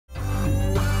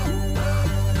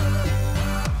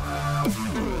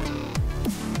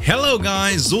Hello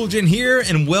guys, Zul'jin here,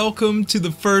 and welcome to the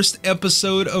first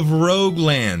episode of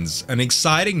Roguelands, an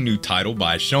exciting new title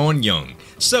by Sean Young.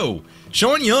 So,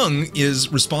 Sean Young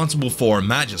is responsible for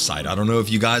Magicite. I don't know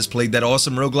if you guys played that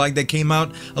awesome roguelike that came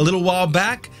out a little while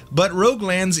back, but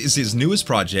Roguelands is his newest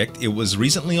project. It was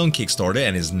recently on Kickstarter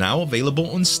and is now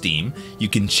available on Steam. You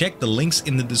can check the links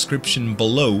in the description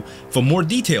below for more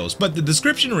details, but the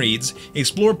description reads,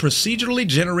 explore procedurally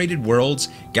generated worlds,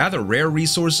 gather rare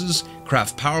resources,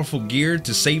 craft powerful gear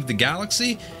to save the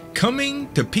galaxy,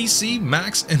 coming to PC,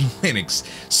 Macs, and Linux.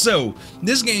 So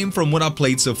this game, from what I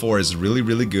played so far, is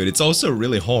really good. It's also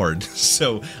really hard.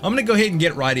 So I'm gonna go ahead and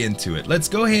get right into it. Let's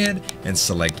go ahead and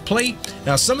select play.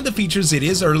 Now some of the features, it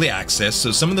is early access,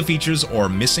 so some of the features are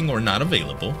missing or not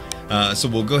available. So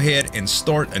we'll go ahead and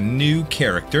start a new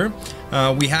character.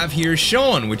 We have here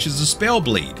Sean, which is a spell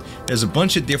blade. There's a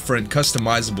bunch of different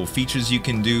customizable features you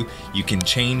can do. You can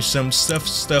change some stuff.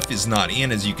 Stuff is not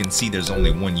in. As you can see, there's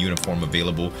only one uniform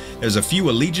available. There's a few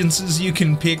allegiances you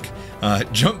can pick.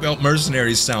 Jump belt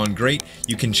mercenaries sound great.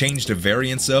 You can change the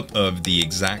variance up of the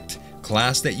exact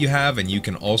class that you have, and you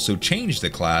can also change the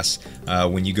class.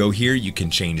 When you go here, you can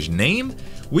change name.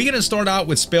 We're gonna start out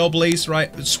with Spell Blade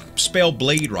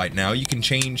right now. You can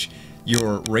change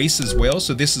your race as well.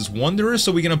 So this is Wanderer,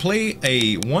 so we're gonna play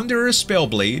a Wanderer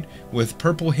Spellblade with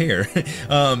purple hair.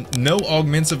 No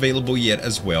augments available yet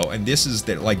as well, and this is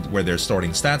like where their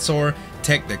starting stats are: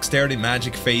 tech, dexterity,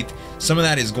 magic, faith. Some of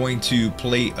that is going to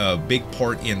play a big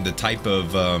part in the type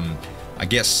of I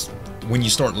guess when you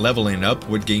start leveling up,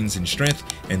 what gains in strength.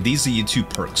 And these are your two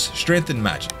perks, strength and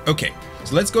magic. Okay,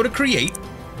 so let's go to create,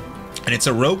 and it's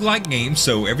a roguelike game,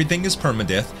 so everything is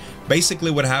permadeath.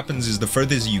 Basically what happens is the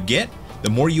further you get, the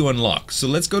more you unlock. So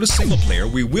let's go to single player.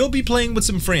 We will be playing with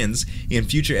some friends in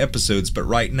future episodes, but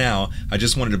right now I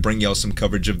just wanted to bring y'all some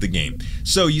coverage of the game.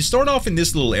 So you start off in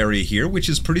this little area here, which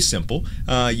is pretty simple.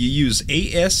 You use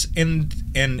A, S, and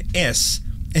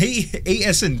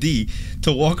D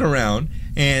to walk around,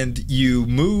 and you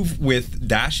move with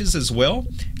dashes as well.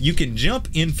 You can jump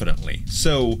infinitely,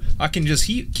 so I can just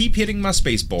keep hitting my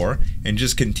space bar and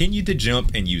just continue to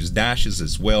jump and use dashes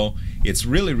as well. It's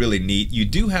really neat. You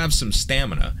do have some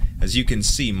stamina. As you can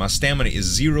see, my stamina is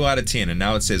 0 out of 10, and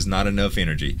now it says not enough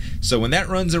energy. So when that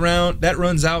runs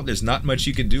out, there's not much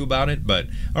you can do about it. But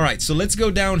all right, so let's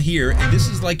go down here, and this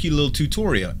is like your little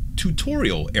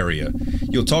tutorial area.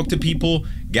 You'll talk to people.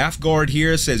 Gaff Guard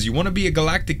here says, you want to be a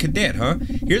Galactic Cadet, huh?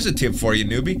 Here's a tip for you,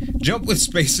 newbie. Jump with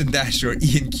space and dash, or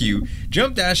E and Q.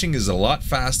 Jump dashing is a lot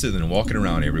faster than walking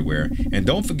around everywhere. And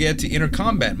don't forget to enter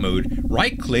combat mode.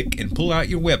 Right click and pull out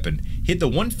your weapon. Hit the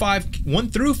 1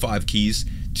 through 5 keys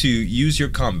to use your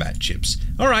combat chips.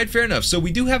 Alright, fair enough. So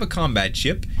we do have a combat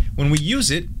chip. When we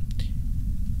use it,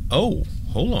 oh,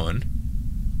 hold on.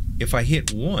 If I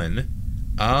hit 1,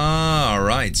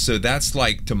 alright, so that's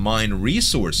like to mine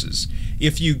resources.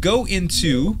 If you go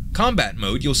into combat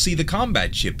mode, you'll see the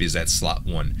combat chip is at slot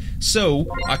 1. So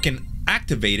I can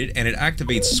activate it, and it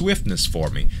activates swiftness for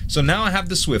me. So now I have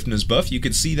the swiftness buff. You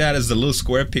can see that as the little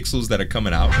square pixels that are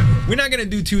coming out. We're not going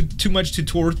to do too much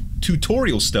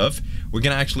tutorial stuff. We're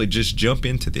going to actually just jump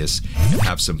into this and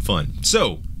have some fun.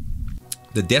 So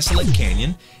the Desolate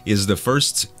Canyon is the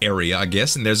first area, I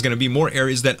guess, and there's going to be more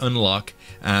areas that unlock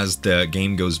as the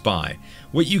game goes by.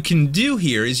 What you can do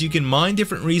here is you can mine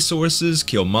different resources,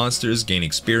 kill monsters, gain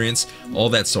experience, all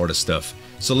that sort of stuff.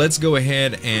 So let's go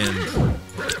ahead and...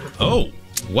 oh,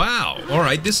 wow.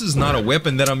 Alright, this is not a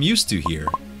weapon that I'm used to here.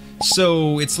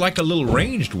 So it's like a little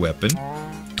ranged weapon.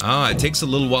 It takes a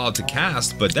little while to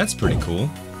cast, but that's pretty cool.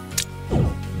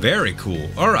 Very cool.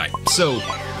 Alright, so...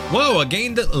 whoa, I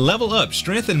gained a level up,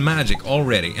 strength and magic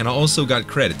already, and I also got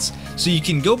credits. So you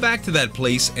can go back to that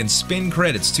place and spend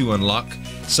credits to unlock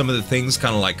some of the things,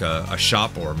 kind of like a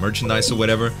shop or merchandise or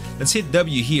whatever. Let's hit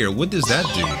W here. What does that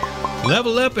do?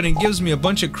 Level up, and it gives me a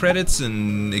bunch of credits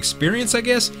and experience, I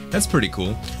guess? That's pretty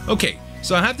cool. Okay,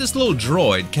 so I have this little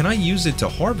droid. Can I use it to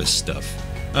harvest stuff?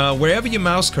 Wherever your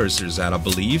mouse cursor's at, I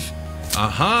believe.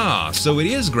 Aha, so it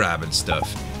is grabbing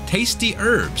stuff. Tasty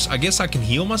herbs. I guess I can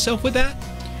heal myself with that?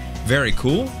 Very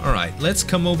cool. Alright, let's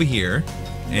come over here,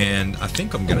 and I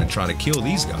think I'm gonna try to kill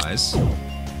these guys.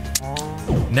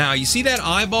 Now, you see that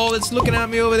eyeball that's looking at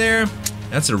me over there?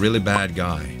 That's a really bad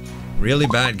guy. Really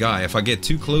bad guy. If I get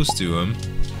too close to him,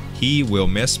 he will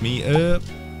mess me up.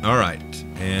 Alright,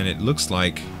 and it looks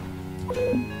like...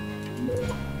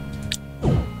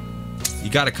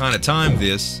 you gotta kind of time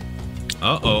this.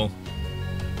 Uh-oh.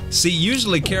 See,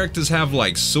 usually characters have,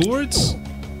 like, swords.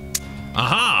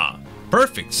 Aha!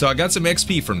 Perfect, so I got some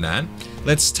XP from that.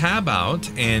 Let's tab out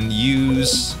and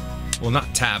use, well,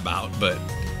 not tab out, but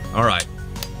all right.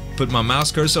 put my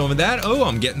mouse cursor over that. Oh,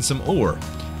 I'm getting some ore.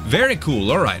 Very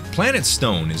cool. Alright, Planet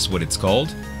Stone is what it's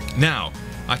called. Now,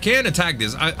 I can't attack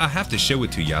this. I have to show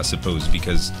it to you, I suppose,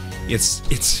 because it's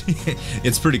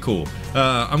it's pretty cool.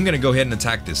 I'm gonna go ahead and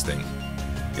attack this thing.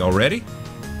 Y'all ready?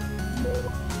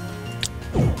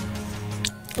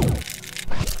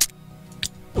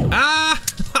 Ah!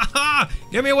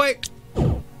 Get me away!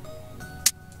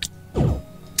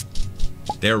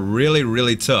 They're really,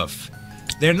 really tough.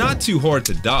 They're not too hard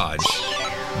to dodge,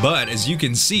 but as you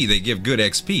can see, they give good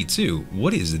XP too.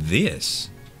 What is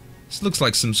this? This looks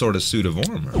like some sort of suit of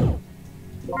armor.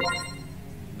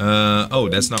 Oh,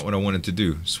 that's not what I wanted to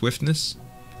do. Swiftness?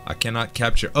 I cannot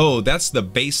capture. Oh, that's the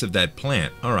base of that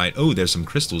plant. Alright. Oh, there's some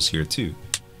crystals here too.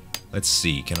 Let's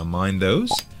see. Can I mine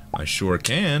those? I sure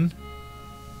can.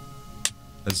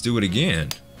 Let's do it again.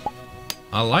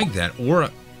 I like that.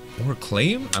 Or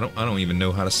claim? I don't even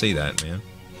know how to say that, man.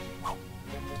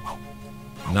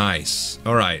 Nice.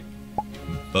 Alright.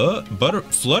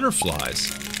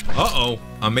 Flutterflies. Uh-oh.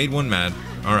 I made one mad.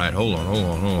 Alright, hold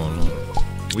on.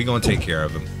 We gonna take care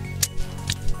of him.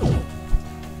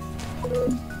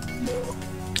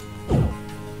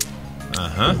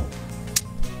 Uh-huh.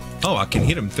 Oh, I can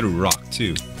hit him through rock,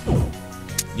 too.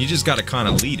 You just gotta kind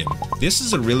of lead him. This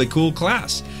is a really cool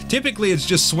class. Typically, it's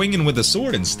just swinging with a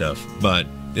sword and stuff, but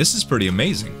this is pretty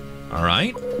amazing.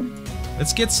 Alright.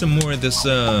 Let's get some more of this,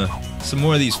 some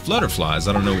more of these flutterflies.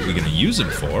 I don't know what we're gonna use them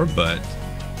for, but...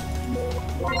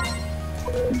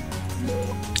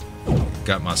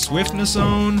 Got my swiftness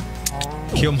on.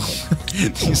 Kill my...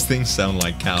 These things sound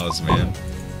like cows, man.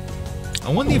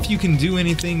 I wonder if you can do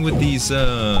anything with these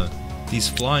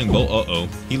flying bolt. Uh-oh.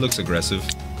 He looks aggressive.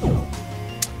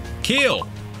 Kill!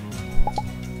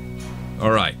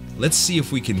 Alright. Let's see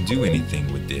if we can do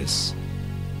anything with this.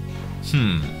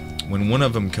 When one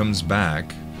of them comes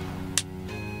back...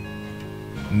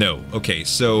 No. Okay,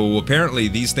 so apparently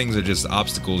these things are just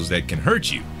obstacles that can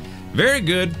hurt you. Very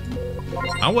good.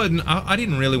 I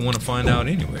didn't really want to find out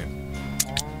anyway.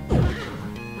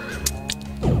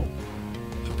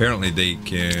 Apparently they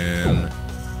can...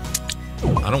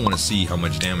 I don't want to see how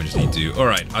much damage they do.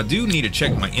 Alright, I do need to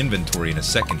check my inventory in a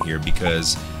second here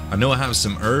because I know I have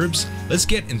some herbs. Let's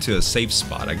get into a safe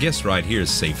spot. I guess right here is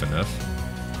safe enough.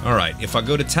 Alright, if I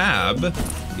go to tab,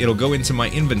 it'll go into my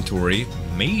inventory.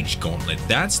 Mage Gauntlet,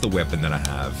 that's the weapon that I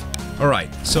have.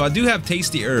 Alright, so I do have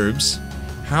tasty herbs.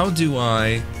 How do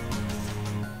I...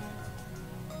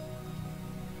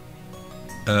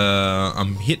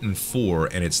 I'm hitting 4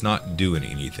 and it's not doing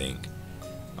anything.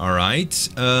 Alright,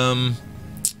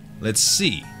 let's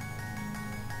see.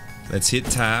 Let's hit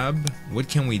tab. What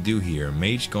can we do here?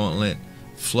 Mage Gauntlet,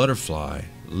 Flutterfly,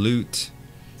 Loot,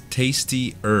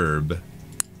 Tasty Herb.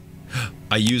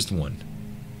 I used one.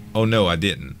 Oh no, I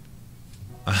didn't.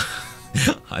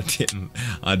 I didn't.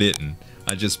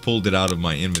 I just pulled it out of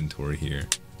my inventory here.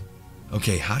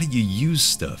 Okay, how do you use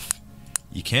stuff?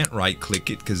 You can't right click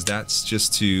it because that's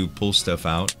just to pull stuff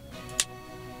out.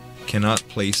 Cannot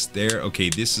place there. Okay,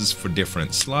 this is for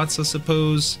different slots, I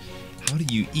suppose. How do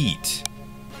you eat?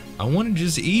 I want to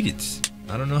just eat it.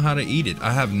 I don't know how to eat it.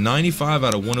 I have 95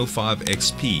 out of 105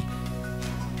 XP.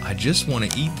 I just want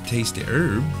to eat the tasty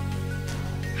herb.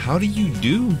 How do you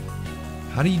do?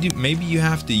 How do you do? Maybe you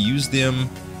have to use them.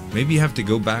 Maybe you have to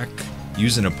go back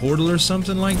using a portal or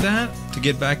something like that to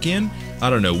get back in. I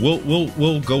don't know.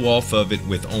 We'll go off of it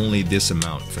with only this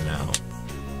amount for now.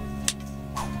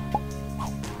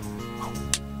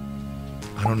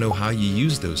 I don't know how you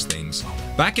use those things.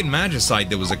 Back in Magicite,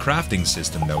 there was a crafting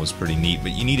system that was pretty neat,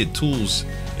 but you needed tools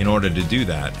in order to do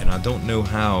that, and I don't know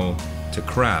how to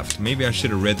craft. Maybe I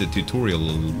should have read the tutorial a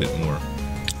little bit more.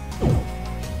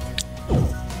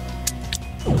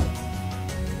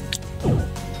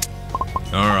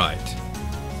 Alright.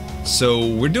 So,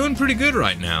 we're doing pretty good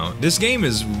right now. This game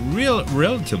is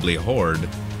relatively hard.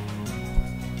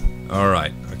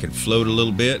 Alright, I can float a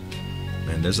little bit.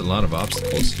 Man, there's a lot of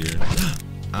obstacles here.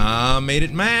 I made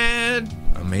it mad!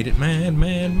 I made it mad.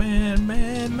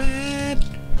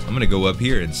 I'm gonna go up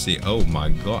here and see. Oh my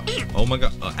god. Oh my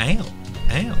god. Ow.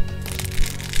 Ow.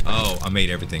 Oh, I made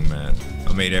everything mad.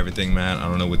 I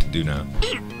don't know what to do now.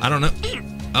 I don't know.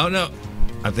 Oh no.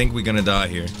 I think we're gonna die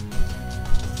here.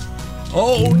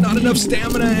 Oh, not enough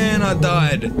stamina and I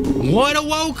died. What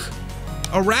awoke?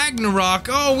 A Ragnarok.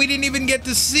 Oh, we didn't even get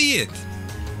to see it.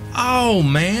 Oh,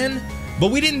 man.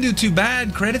 But we didn't do too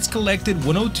bad. Credits collected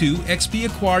 102, XP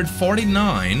acquired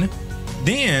 49.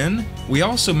 Then, we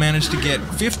also managed to get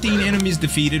 15 enemies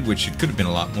defeated, which it could have been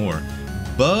a lot more.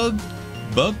 Bug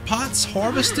pots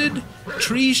harvested,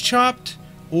 trees chopped,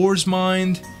 ores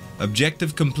mined,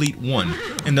 Objective complete 1.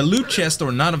 And the loot chests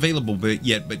are not available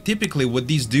yet, but typically what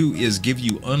these do is give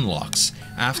you unlocks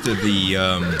after the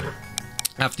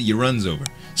after your run's over.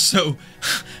 So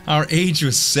our age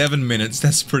was 7 minutes.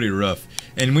 That's pretty rough.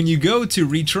 And when you go to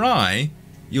retry,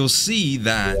 you'll see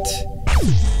that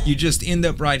you just end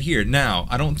up right here. Now,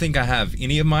 I don't think I have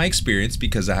any of my experience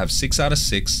because I have 6 out of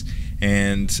 6.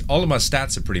 And all of my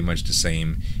stats are pretty much the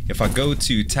same. If I go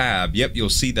to tab, yep, you'll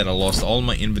see that I lost all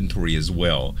my inventory as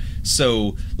well.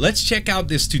 So let's check out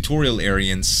this tutorial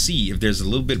area and see if there's a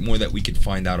little bit more that we can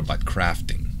find out about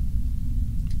crafting.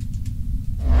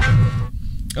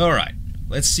 Alright,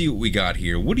 let's see what we got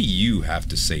here. What do you have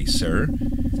to say, sir?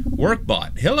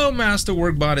 Workbot. Hello, Master.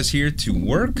 Workbot is here to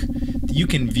work. You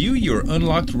can view your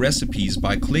unlocked recipes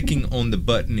by clicking on the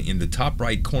button in the top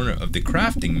right corner of the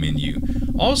crafting menu.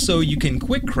 Also, you can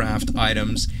quick craft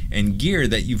items and gear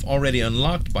that you've already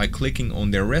unlocked by clicking on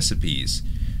their recipes.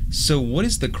 So what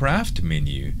is the craft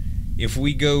menu? If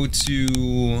we go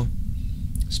to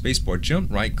spacebar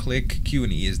jump, right click, Q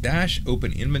and E is dash,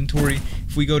 open inventory.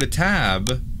 If we go to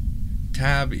tab,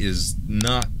 tab is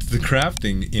not the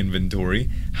crafting inventory.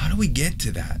 How do we get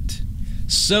to that?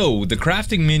 So the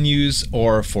crafting menus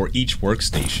are for each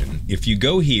workstation. If you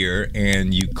go here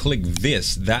and you click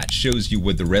this, that shows you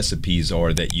what the recipes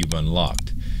are that you've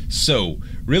unlocked. So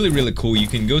really cool. You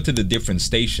can go to the different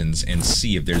stations and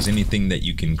see if there's anything that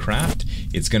you can craft.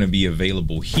 It's going to be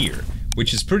available here,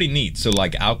 which is pretty neat. So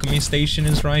like alchemy station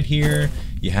is right here.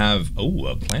 You have, oh,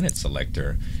 a planet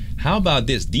selector. How about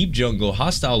this? Deep jungle,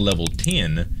 hostile level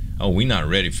 10. Oh, we're not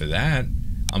ready for that.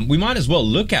 We might as well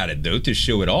look at it though to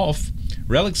show it off.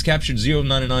 Relics captured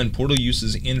 0.99, portal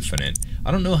uses infinite.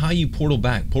 I don't know how you portal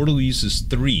back. Portal uses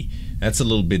 3. That's a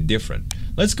little bit different.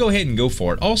 Let's go ahead and go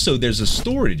for it. Also, there's a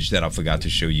storage that I forgot to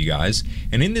show you guys.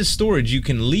 And in this storage, you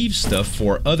can leave stuff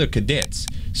for other cadets.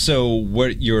 So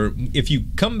if you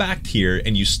come back here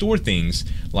and you store things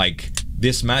like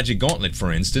this magic gauntlet,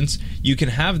 for instance, you can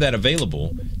have that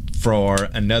available for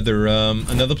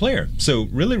another player. So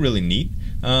really neat.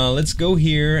 Let's go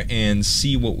here and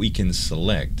see what we can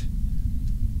select.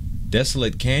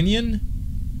 Desolate Canyon?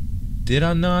 Did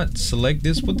I not select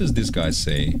this? What does this guy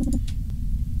say?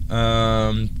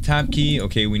 Tab key,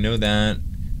 okay, we know that.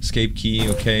 Escape key,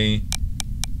 okay.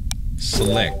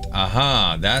 Select.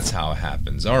 Aha, that's how it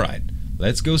happens. Alright,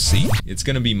 let's go see. It's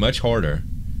gonna be much harder.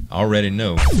 I already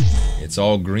know. It's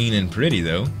all green and pretty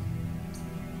though.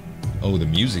 Oh, the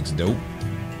music's dope.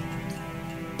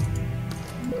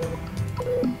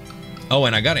 Oh,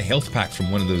 and I got a health pack from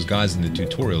one of those guys in the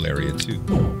tutorial area too.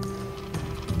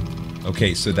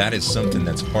 Okay, so that is something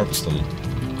that's harvestable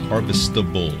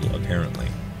apparently.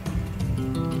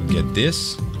 We get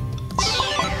this.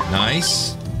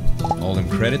 Nice. All them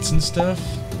credits and stuff.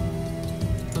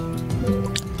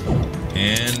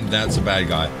 And that's a bad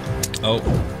guy. Oh,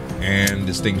 and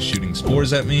this thing's shooting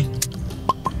spores at me.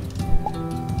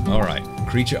 Alright,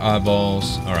 creature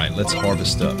eyeballs. Alright, let's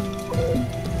harvest up.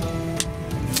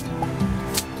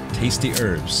 Tasty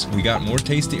herbs. We got more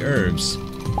tasty herbs.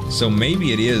 So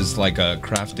maybe it is like a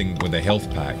crafting with a health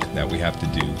pack that we have to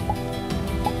do.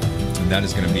 And that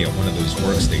is going to be at one of those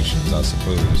workstations, I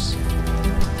suppose.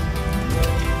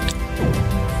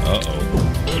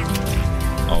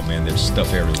 Uh-oh. Oh man, there's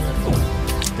stuff everywhere.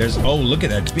 Oh, look at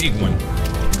that big one.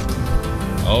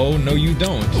 Oh, no you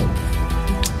don't.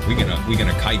 We're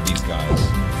gonna kite these guys.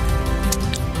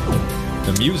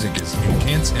 The music is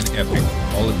intense and epic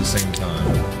all at the same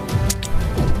time.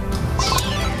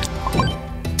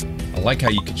 I like how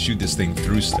you can shoot this thing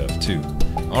through stuff too.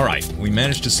 Alright, we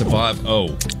managed to survive.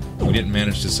 Oh, we didn't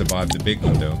manage to survive the big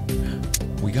one though.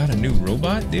 We got a new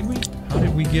robot, did we? How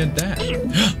did we get that?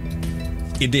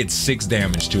 It did 6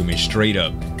 damage to me straight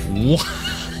up. What?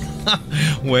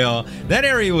 Well, that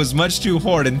area was much too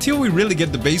hard. Until we really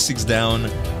get the basics down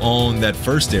on that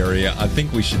first area, I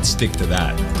think we should stick to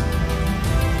that.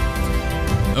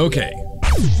 Okay,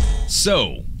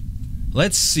 so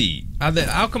let's see. The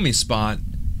alchemy spot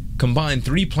combine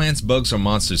 3 plants, bugs, or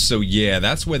monsters. So yeah,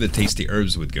 that's where the tasty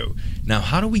herbs would go. Now,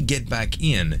 how do we get back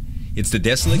in? It's the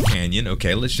Desolate Canyon.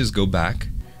 Okay, let's just go back.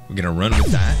 We're gonna run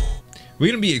with that. We're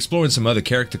gonna be exploring some other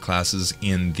character classes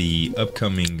in the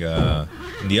upcoming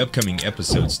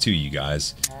episodes too, you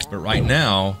guys. But right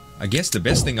now, I guess the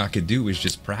best thing I could do is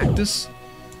just practice.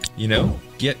 You know,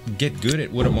 get good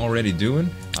at what I'm already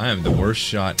doing. I am the worst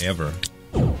shot ever.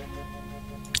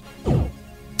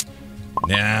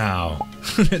 Now,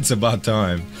 it's about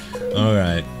time. All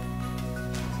right.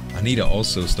 I need to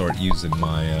also start using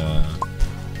my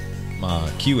my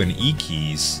Q and E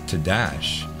keys to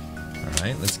dash.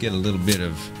 Alright, let's get a little bit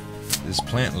of this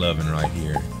plant loving right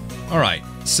here. Alright,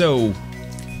 so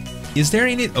Is there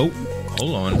any... Oh,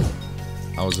 hold on.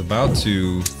 I was about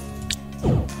to...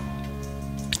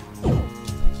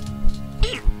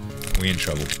 We in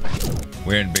trouble.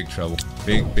 We're in big trouble.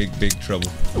 Big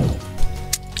trouble.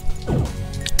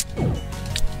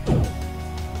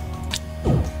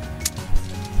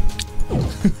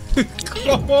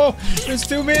 Oh, there's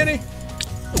too many.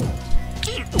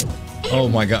 Oh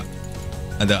my god.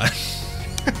 I died.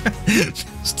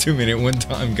 There's too many at one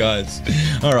time, guys.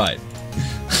 Alright.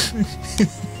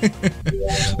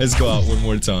 Let's go out one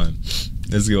more time.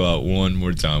 Let's go out one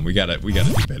more time. We gotta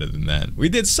do better than that. We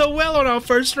did so well on our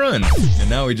first run. And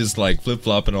now we just like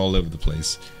flip-flopping all over the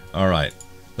place. Alright.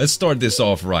 Let's start this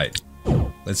off right.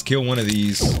 Let's kill one of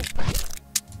these.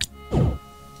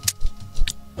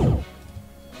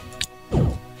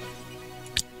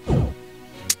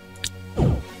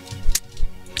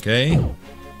 Okay.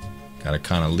 Gotta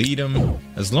kind of lead them.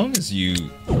 As long as you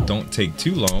don't take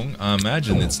too long, I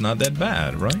imagine it's not that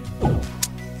bad, right?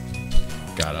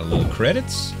 Got a little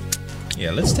credits.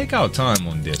 Yeah, let's take our time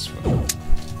on this one.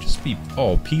 Just be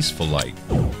all peaceful like.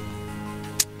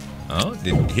 Oh,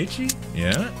 did it hit you?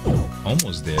 Yeah,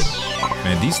 almost did.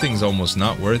 Man, these things almost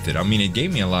not worth it. I mean, it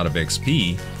gave me a lot of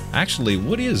XP. Actually,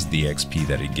 what is the XP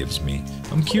that it gives me?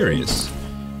 I'm curious.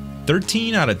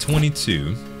 13 out of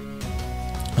 22.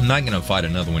 I'm not gonna fight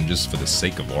another one just for the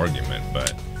sake of argument,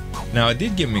 but now it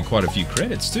did give me quite a few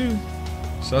credits too,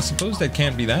 so I suppose that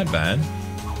can't be that bad.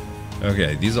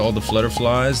 Okay, these are all the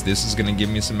flutterflies. This is gonna give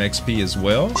me some XP as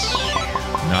well.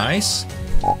 Nice.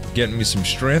 Getting me some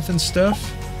strength and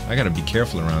stuff. I gotta be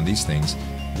careful around these things.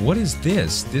 What is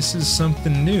this? This is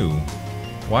something new.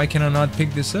 Why can I not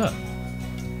pick this up?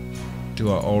 Do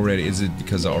I already... Is it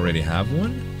because I already have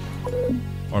one?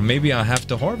 Or maybe I have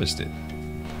to harvest it.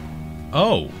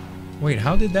 Oh, wait,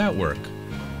 how did that work?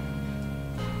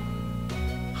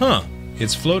 Huh,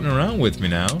 it's floating around with me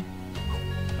now.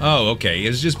 Oh, okay,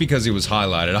 it's just because it was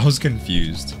highlighted. I was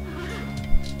confused.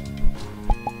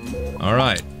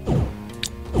 Alright.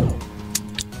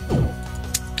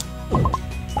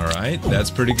 Alright,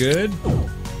 that's pretty good.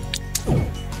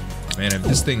 Man, if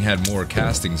this thing had more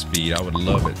casting speed, I would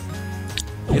love it.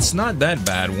 It's not that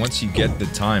bad once you get the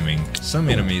timing. Some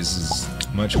enemies is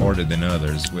much harder than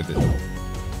others with it.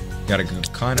 Gotta go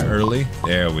kind of early.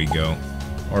 There we go.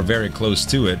 Or very close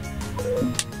to it.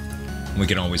 We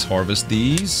can always harvest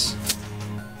these.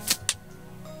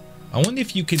 I wonder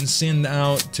if you can send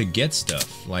out to get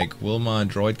stuff. Like, will my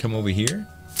droid come over here?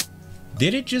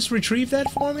 Did it just retrieve that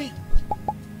for me?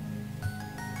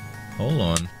 Hold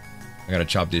on. I gotta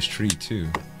chop this tree too.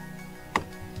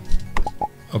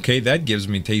 Okay, that gives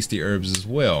me tasty herbs as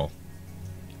well.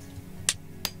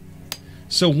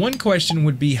 So one question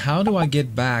would be, how do I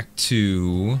get back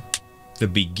to the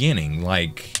beginning?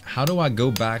 Like, how do I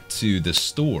go back to the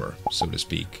store, so to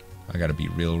speak? I gotta be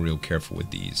real careful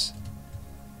with these.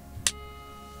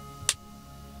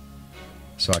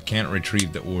 So I can't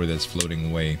retrieve the ore that's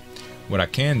floating away. What I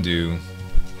can do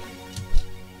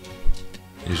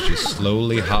is just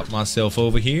slowly hop myself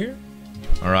over here.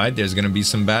 Alright, there's gonna be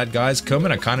some bad guys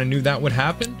coming. I kinda knew that would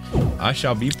happen. I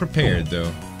shall be prepared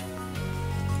though.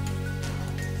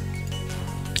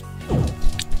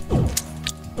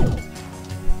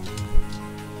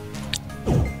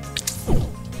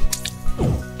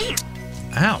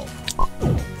 Ow.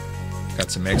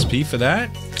 Got some XP for that.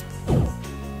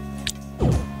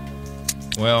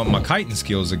 Well, my kiting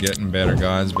skills are getting better,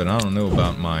 guys, but I don't know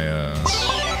about my,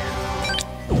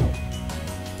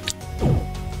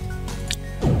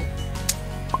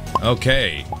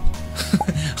 Okay.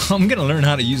 I'm gonna learn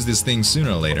how to use this thing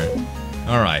sooner or later.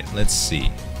 Alright, let's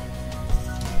see.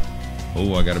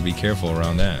 Oh, I gotta be careful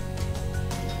around that.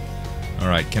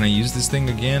 Alright, can I use this thing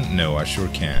again? No, I sure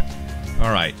can't.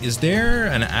 Alright, is there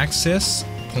an access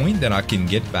point that I can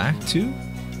get back to?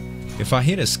 If I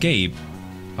hit escape,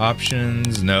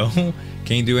 options, no.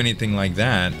 Can't do anything like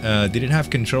that. Did it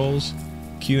have controls?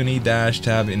 Q and E dash,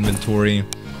 tab, inventory.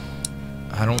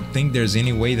 I don't think there's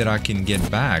any way that I can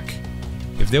get back.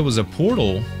 If there was a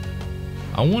portal,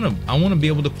 I wanna be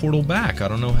able to portal back. I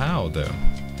don't know how though.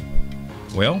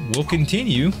 Well, we'll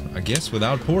continue, I guess,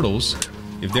 without portals.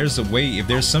 If there's a way, if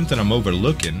there's something I'm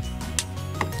overlooking,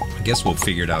 I guess we'll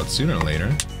figure it out sooner or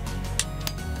later.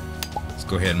 Let's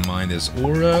go ahead and mine this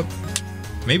ore up.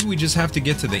 Maybe we just have to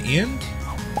get to the end?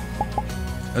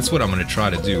 That's what I'm gonna try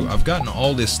to do. I've gotten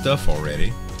all this stuff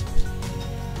already.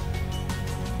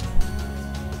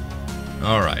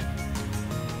 Alright.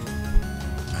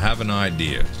 I have an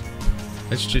idea.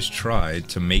 Let's just try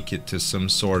to make it to some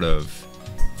sort of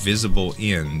visible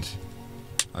end.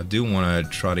 I do want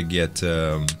to try to get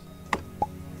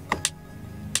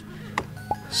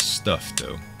stuff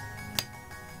though.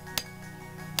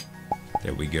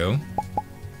 There we go.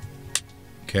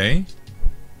 Okay.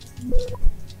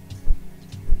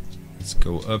 Let's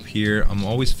go up here. I'm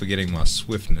always forgetting my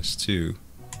swiftness too.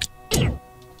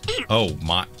 Oh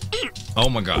my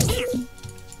god.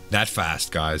 That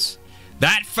fast, guys.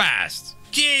 That fast.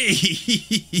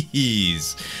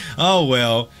 Jeez. Oh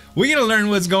well. We're gonna learn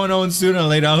what's going on sooner or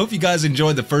later. I hope you guys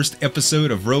enjoyed the first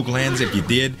episode of Roguelands. If you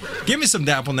did, give me some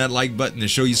dap on that like button to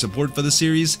show you support for the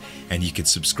series, and you can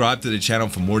subscribe to the channel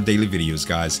for more daily videos,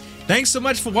 guys. Thanks so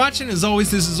much for watching. As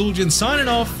always, this is Uljin signing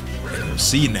off, and we'll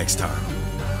see you next time.